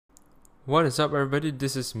What is up, everybody?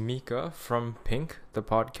 This is Mika from Pink, the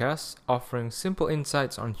podcast, offering simple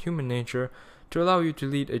insights on human nature to allow you to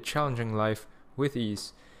lead a challenging life with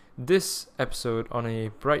ease. This episode on a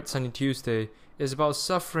bright sunny Tuesday is about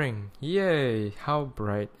suffering. Yay! How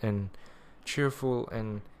bright and cheerful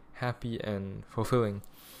and happy and fulfilling.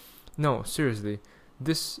 No, seriously,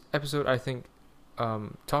 this episode I think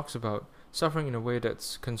talks about suffering in a way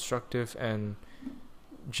that's constructive and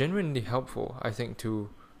genuinely helpful, I think,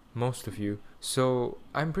 to most of you. So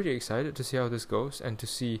I'm pretty excited to see how this goes and to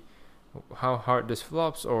see how hard this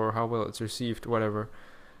flops or how well it's received, whatever.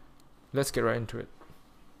 Let's get right into it.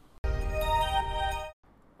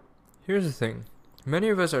 Here's the thing. Many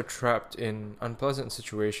of us are trapped in unpleasant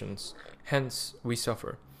situations, hence we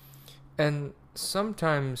suffer. And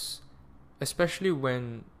sometimes, especially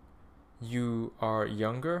when you are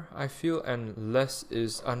younger, I feel, and less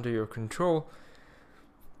is under your control,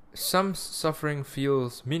 some suffering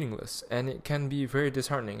feels meaningless and it can be very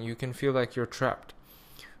disheartening. You can feel like you're trapped.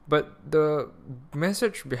 But the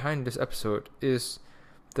message behind this episode is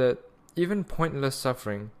that even pointless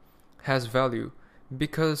suffering has value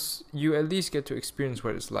because you at least get to experience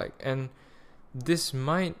what it's like. And this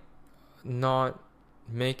might not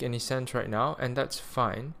make any sense right now, and that's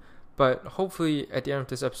fine. But hopefully at the end of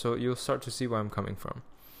this episode, you'll start to see where I'm coming from.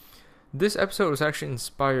 This episode was actually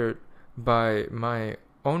inspired by my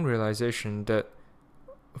own realization that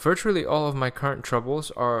virtually all of my current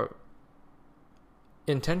troubles are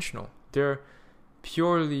intentional. They're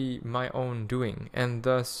purely my own doing, and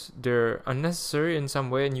thus they're unnecessary in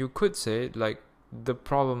some way. And you could say, like, the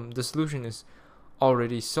solution is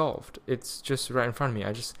already solved. It's just right in front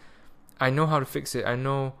of me. I know how to fix it. I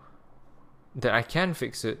know that I can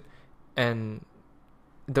fix it, and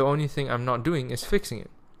the only thing I'm not doing is fixing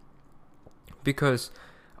it. Because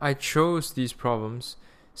I chose these problems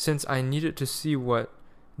since I needed to see what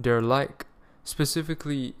they're like,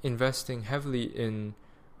 specifically investing heavily in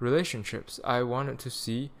relationships. I wanted to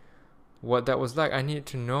see what that was like. I needed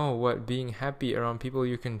to know what being happy around people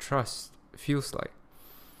you can trust feels like.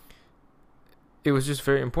 It was just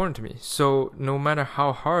very important to me. So no matter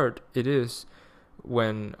how hard it is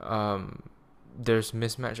when there's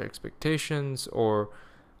mismatched expectations or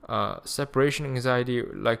separation anxiety,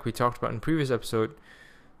 like we talked about in previous episode,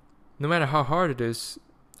 no matter how hard it is,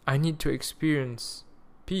 I need to experience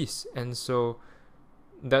peace. And so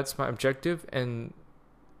that's my objective. And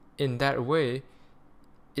in that way,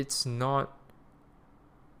 it's not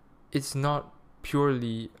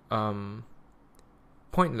purely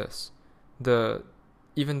pointless.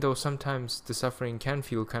 Even though sometimes the suffering can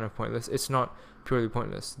feel kind of pointless, it's not purely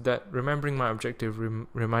pointless. That remembering my objective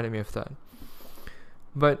reminded me of that.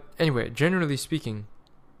 But anyway, generally speaking,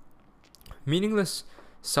 meaningless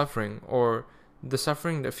suffering, or the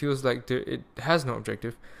suffering that feels like it has no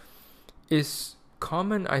objective, is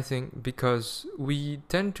common, I think, because we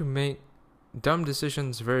tend to make dumb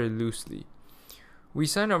decisions very loosely. We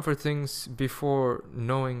sign up for things before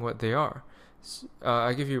knowing what they are.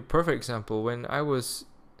 I'll give you a perfect example. When I was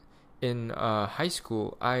in high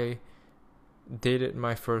school, I dated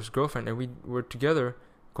my first girlfriend, and we were together,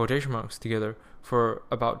 quotation marks, together, for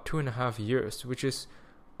about 2.5 years, which is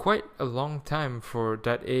quite a long time for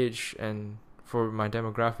that age and for my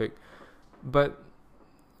demographic. But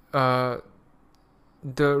the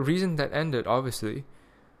reason that ended, obviously,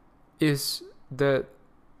 is that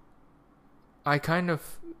I kind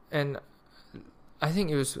of, and I think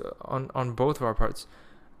it was on both of our parts,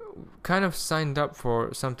 kind of signed up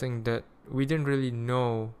for something that we didn't really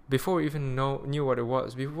know before we even knew what it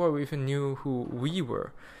was, before we even knew who we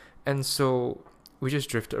were. And so we just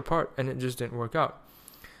drifted apart, and it just didn't work out.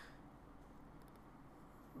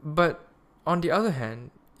 But on the other hand,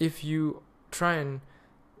 if you try and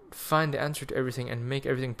find the answer to everything and make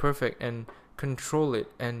everything perfect and control it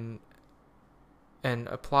and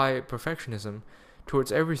apply perfectionism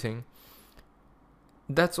towards everything,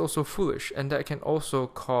 that's also foolish, and that can also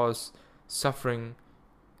cause suffering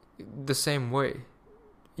the same way.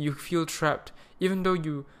 You feel trapped. Even though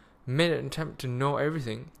you made an attempt to know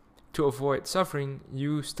everything to avoid suffering,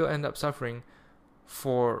 you still end up suffering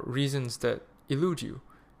for reasons that elude you.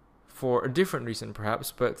 For a different reason,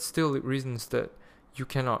 perhaps, but still reasons that you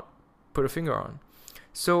cannot put a finger on.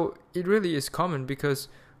 So it really is common because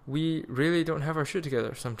we really don't have our shit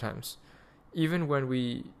together sometimes. Even when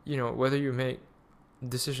we, whether you make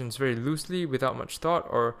decisions very loosely without much thought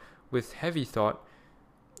or with heavy thought,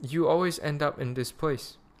 you always end up in this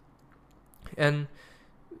place. And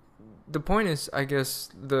the point is, I guess,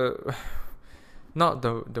 not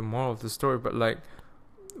the moral of the story, but like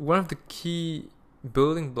one of the key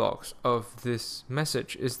building blocks of this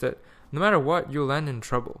message is that no matter what, you'll land in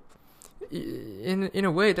trouble. in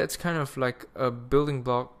a way, that's kind of like a building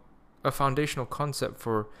block, a foundational concept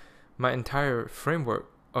for my entire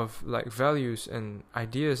framework of like values and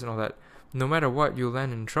ideas and all that. No matter what, you'll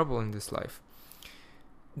land in trouble in this life.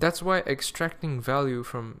 That's why extracting value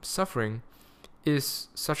from suffering is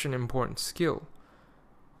such an important skill.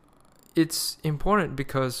 It's important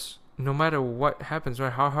because no matter what happens, no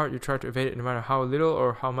matter how hard you try to evade it, no matter how little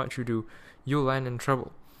or how much you do, you'll land in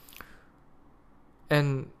trouble.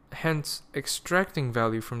 And hence, extracting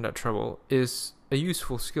value from that trouble is a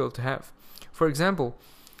useful skill to have. For example,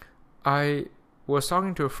 I was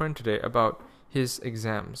talking to a friend today about his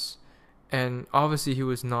exams, and obviously he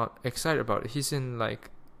was not excited about it. He's in like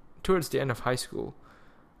towards the end of high school,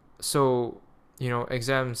 so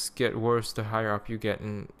exams get worse the higher up you get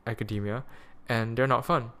in academia, and they're not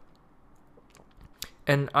fun.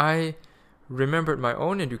 And I remembered my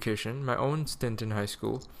own education, my own stint in high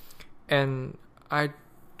school, and I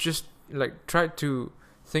just like tried to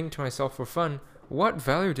think to myself for fun, what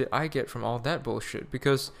value did I get from all that bullshit?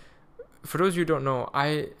 Because for those of you who don't know,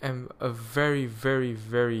 I am a very, very,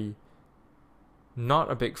 very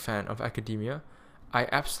not a big fan of academia. I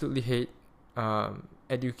absolutely hate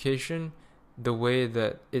education, the way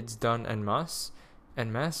that it's done en masse.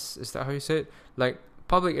 En masse, is that how you say it? Like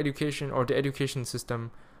public education or the education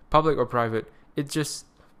system, public or private, it just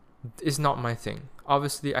is not my thing.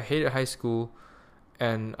 Obviously, I hated high school,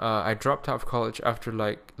 and I dropped out of college after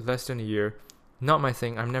like less than a year. Not my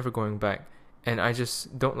thing. I'm never going back. And I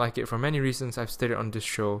just don't like it for many reasons I've stated on this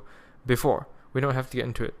show before. We don't have to get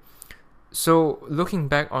into it. So looking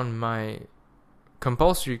back on my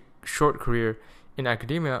compulsory short career in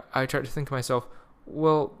academia, I tried to think to myself,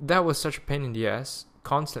 well, that was such a pain in the ass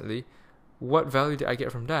constantly. What value did I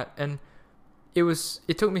get from that? And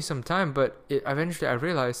it took me some time, but eventually I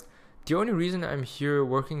realized the only reason I'm here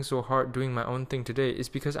working so hard doing my own thing today is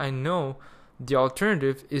because I know the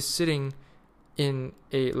alternative is sitting in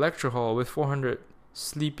a lecture hall with 400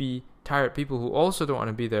 sleepy, tired people who also don't want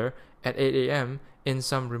to be there at 8 a.m. in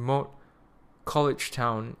some remote college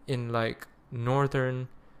town in like northern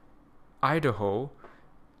Idaho,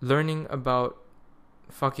 learning about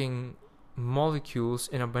fucking molecules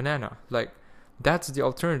in a banana. Like, that's the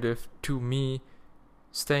alternative to me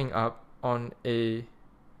staying up on a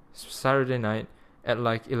Saturday night at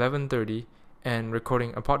like 11:30 and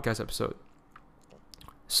recording a podcast episode.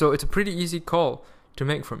 So it's a pretty easy call to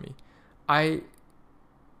make for me. I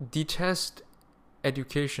detest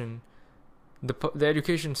education, the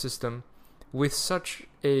education system, with such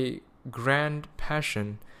a grand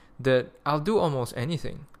passion that I'll do almost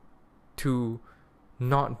anything to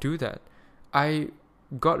not do that. I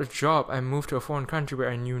got a job, I moved to a foreign country where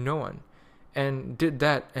I knew no one, and did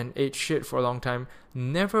that and ate shit for a long time.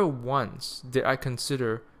 Never once did I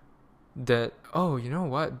consider that, oh, you know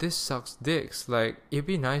what, this sucks dicks, like, it'd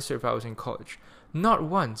be nicer if I was in college. Not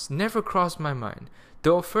once, never crossed my mind.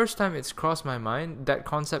 The first time it's crossed my mind, the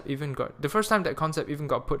first time that concept even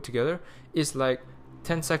got put together is like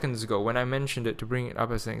 10 seconds ago when I mentioned it to bring it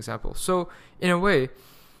up as an example. So, in a way,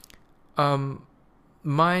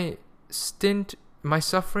 my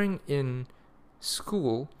suffering in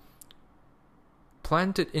school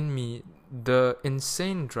planted in me the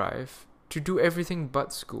insane drive to do everything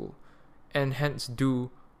but school, and hence do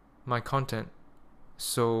my content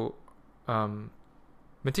so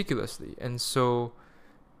meticulously and so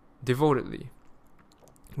devotedly,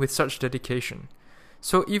 with such dedication.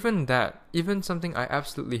 So even something I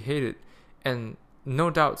absolutely hated and no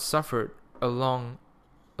doubt suffered a long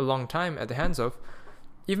time at the hands of,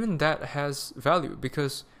 even that has value,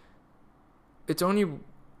 because it's only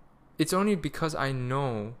because I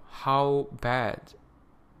know how bad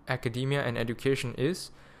academia and education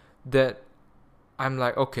is that I'm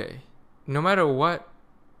like, okay, no matter what,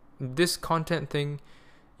 this content thing,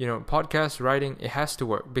 podcast writing, it has to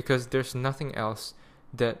work, because there's nothing else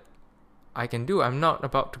that I can do. I'm not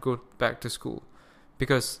about to go back to school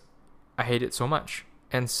because I hate it so much,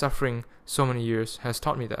 and suffering so many years has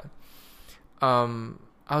taught me that.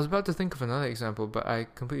 I was about to think of another example, but I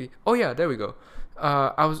completely... Oh yeah, there we go.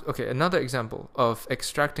 Another example of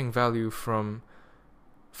extracting value from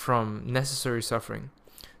necessary suffering.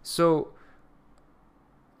 So,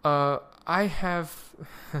 I have,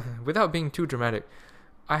 without being too dramatic,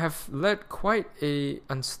 I have led quite a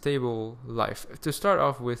unstable life. To start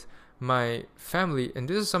off with, my family, and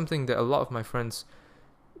this is something that a lot of my friends,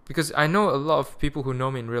 because I know a lot of people who know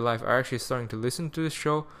me in real life are actually starting to listen to this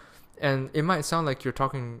show, and it might sound like you're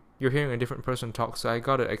hearing a different person talk, so I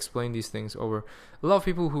gotta explain these things over. A lot of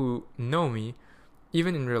people who know me,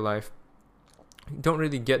 even in real life, don't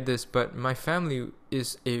really get this, but my family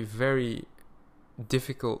is a very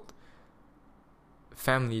difficult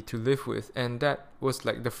family to live with, and that was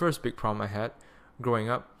like the first big problem I had growing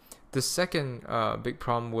up. The second big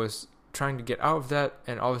problem was trying to get out of that,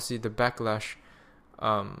 and obviously the backlash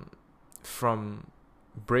from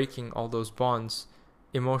breaking all those bonds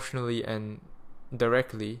emotionally and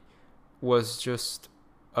directly was just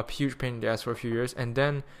a huge pain in the ass for a few years. And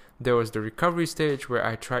then there was the recovery stage where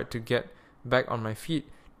I tried to get back on my feet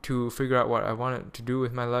to figure out what I wanted to do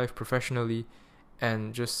with my life professionally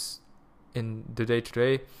and just in the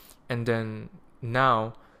day-to-day. And then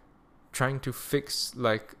now trying to fix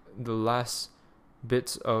like the last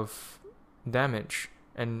bits of damage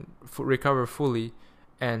and recover fully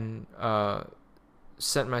and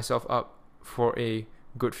set myself up for a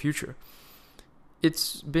good future.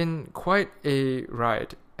 It's been quite a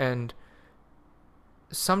ride, and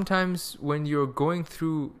sometimes when you're going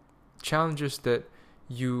through challenges that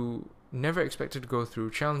you never expected to go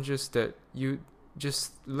through, challenges that you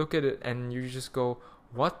just look at it and you just go,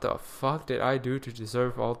 what the fuck did I do to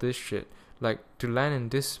deserve all this shit? Like, to land in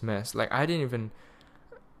this mess. Like, I didn't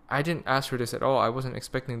ask for this at all. I wasn't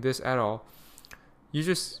expecting this at all. You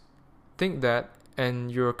just think that,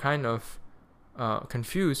 and you're kind of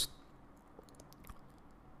confused,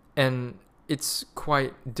 and it's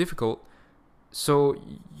quite difficult. So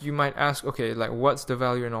you might ask, okay, like, what's the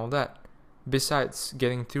value in all that besides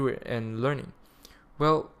getting through it and learning?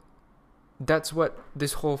 Well, that's what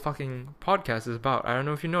this whole fucking podcast is about. I don't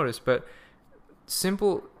know if you noticed, but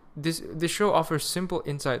this show offers simple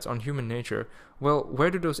insights on human nature. Well, where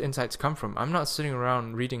do those insights come from? I'm not sitting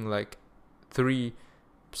around reading like 3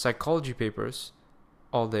 psychology papers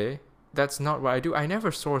all day. That's not what I do. I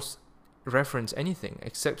never reference anything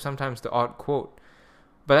except sometimes the odd quote.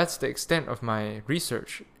 But that's the extent of my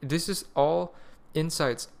research. These are all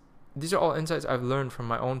insights I've learned from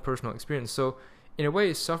my own personal experience. So in a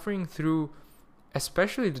way, suffering through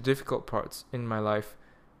especially the difficult parts in my life,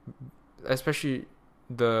 especially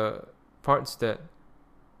the parts that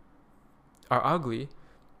are ugly,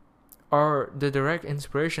 are the direct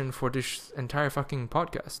inspiration for this entire fucking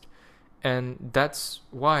podcast. And that's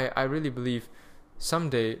why I really believe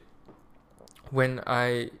someday when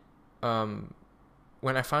I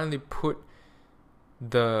finally put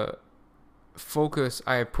the focus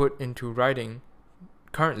I put into writing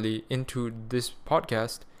currently into this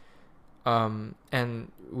podcast,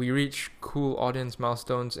 and we reach cool audience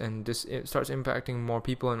milestones, and it starts impacting more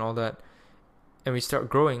people and all that, and we start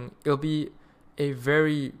growing, it'll be a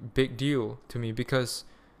very big deal to me, because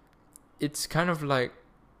it's kind of like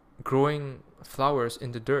growing flowers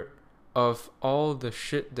in the dirt of all the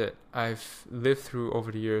shit that I've lived through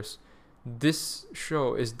over the years. This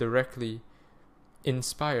show is directly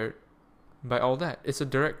inspired by all that. It's a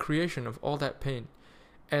direct creation of all that pain.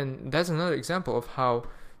 And that's another example of how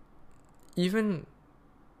even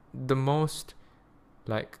the most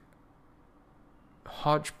like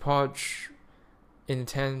hodgepodge,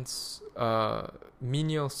 intense,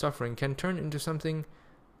 menial suffering can turn into something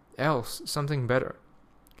else, something better.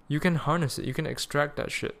 You can harness it, you can extract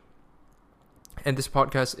that shit. And this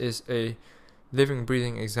podcast is a living,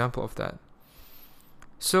 breathing example of that.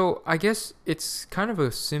 So I guess it's kind of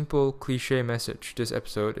a simple cliche message, this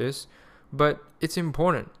episode is, but it's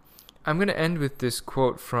important. I'm going to end with this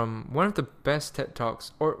quote from one of the best TED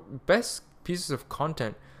Talks or best pieces of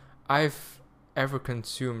content I've ever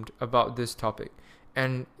consumed about this topic.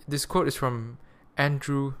 And this quote is from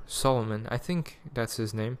Andrew Solomon. I think that's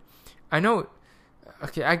his name. I know.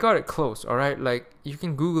 Okay, I got it close, alright? Like, you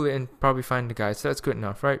can Google it and probably find the guy, so that's good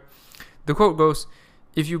enough, right? The quote goes,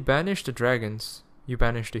 "If you banish the dragons, you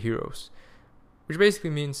banish the heroes." Which basically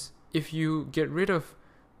means, if you get rid of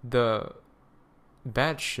the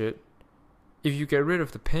bad shit, if you get rid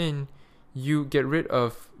of the pain, you get rid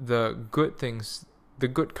of the good things, the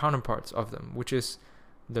good counterparts of them, which is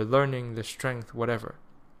the learning, the strength, whatever.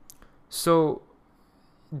 So,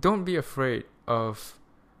 don't be afraid of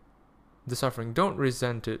the suffering. Don't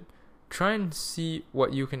resent it. Try and see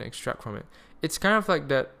what you can extract from it. It's kind of like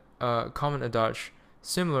that common adage,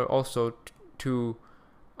 similar also to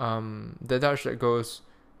the adage that goes,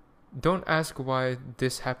 don't ask why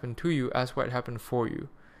this happened to you, ask what happened for you.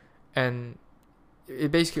 And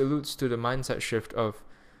it basically alludes to the mindset shift of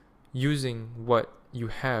using what you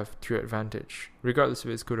have to your advantage, regardless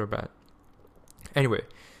if it's good or bad. Anyway,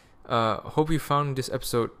 hope you found this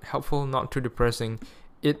episode helpful, not too depressing.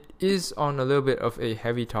 It is on a little bit of a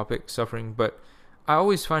heavy topic, suffering, but I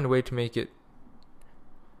always find a way to make it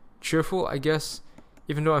cheerful, I guess.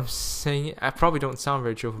 Even though I'm saying it, I probably don't sound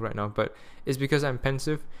very cheerful right now, but it's because I'm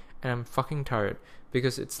pensive and I'm fucking tired,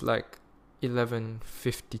 because it's like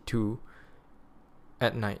 11:52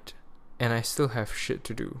 at night and I still have shit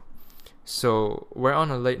to do. So we're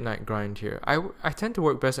on a late night grind here. I tend to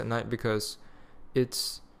work best at night because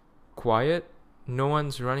it's quiet. No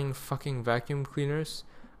one's running fucking vacuum cleaners,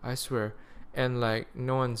 I swear. And like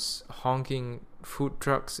no one's honking, food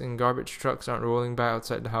trucks and garbage trucks aren't rolling by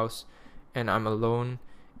outside the house, and I'm alone,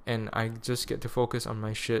 and I just get to focus on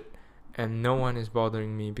my shit, and no one is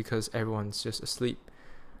bothering me because everyone's just asleep.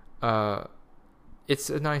 It's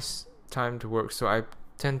a nice time to work, so I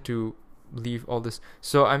tend to leave all this.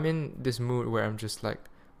 So I'm in this mood where I'm just like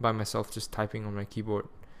by myself, just typing on my keyboard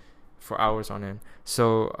for hours on end.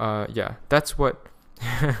 So yeah, that's what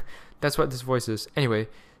that's what this voice is. Anyway,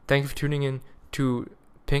 thank you for tuning in to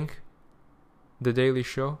Pink, the Daily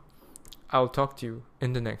Show. I'll talk to you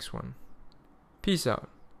in the next one. Peace out.